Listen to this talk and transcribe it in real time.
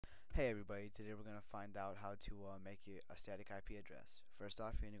Hey everybody, today we're going to find out how to make a static IP address. First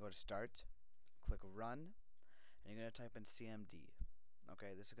off, you're going to go to Start, click Run, and you're going to type in CMD.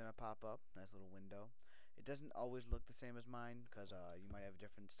 Okay, this is going to pop up, nice little window. It doesn't always look the same as mine because you might have a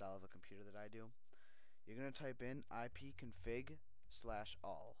different style of a computer that I do. You're going to type in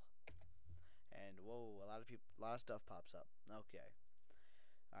ipconfig/all, and whoa, a lot of stuff pops up. Okay,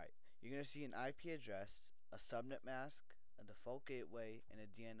 all right. You're going to see an IP address, a subnet mask, a default gateway, and a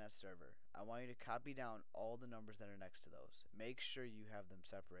DNS server. I want you to copy down all the numbers that are next to those. Make sure you have them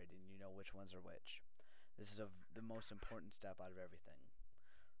separated and you know which ones are which. This is the most important step out of everything.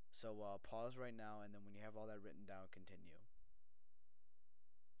 So pause right now, and then when you have all that written down, continue.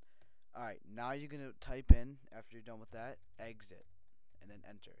 Alright, now you're going to type in, after you're done with that, exit, and then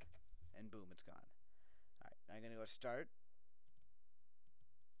enter. And boom, it's gone. Alright, now you're going to go start,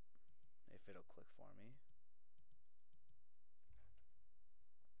 if it'll click for me.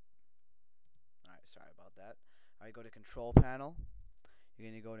 Alright, sorry about that. Alright, go to control panel. You're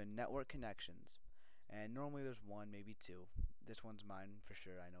going to go to network connections. And normally there's one, maybe two. This one's mine for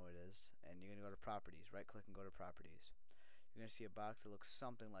sure, I know it is. And you're going to go to properties. Right click and go to properties. You're going to see a box that looks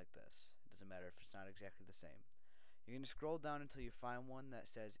something like this. It doesn't matter if it's not exactly the same. You're going to scroll down until you find one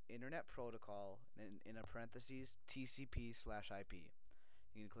that says Internet Protocol, and in a parentheses, TCP/IP.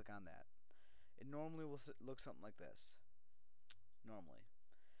 You can click on that. It normally will look something like this. Normally.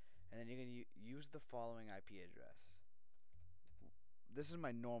 And then you're going to use the following IP address. This is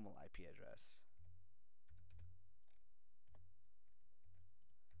my normal IP address.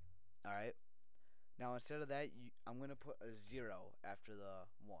 Alright. Now instead of that, I'm going to put a 0 after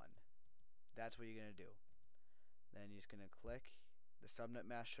the 1. That's what you're going to do. Then you're just going to click. The subnet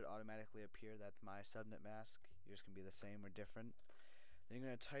mask should automatically appear. That's my subnet mask. Yours can be the same or different. Then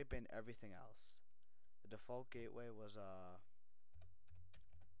you're going to type in everything else. The default gateway was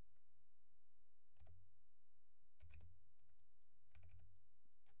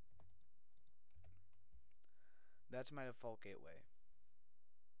that's my default gateway.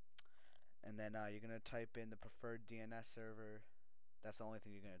 And then you're going to type in the preferred DNS server. That's the only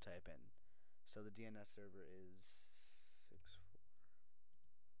thing you're going to type in. So the DNS server is 64.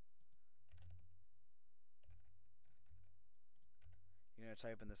 You're going to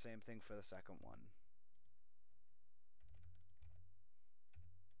type in the same thing for the second one.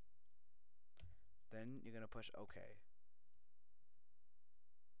 Then you're going to push OK.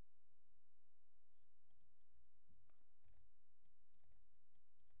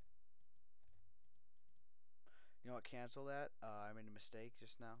 You know what, cancel that. I made a mistake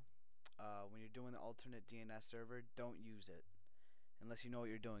just now. When you're doing the alternate DNS server, don't use it. Unless you know what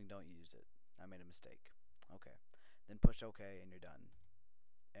you're doing, don't use it. I made a mistake. Okay. Then push OK and you're done.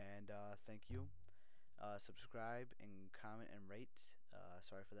 And thank you. Subscribe and comment and rate.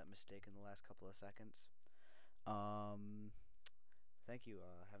 Sorry for that mistake in the last couple of seconds. Thank you.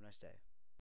 Have a nice day.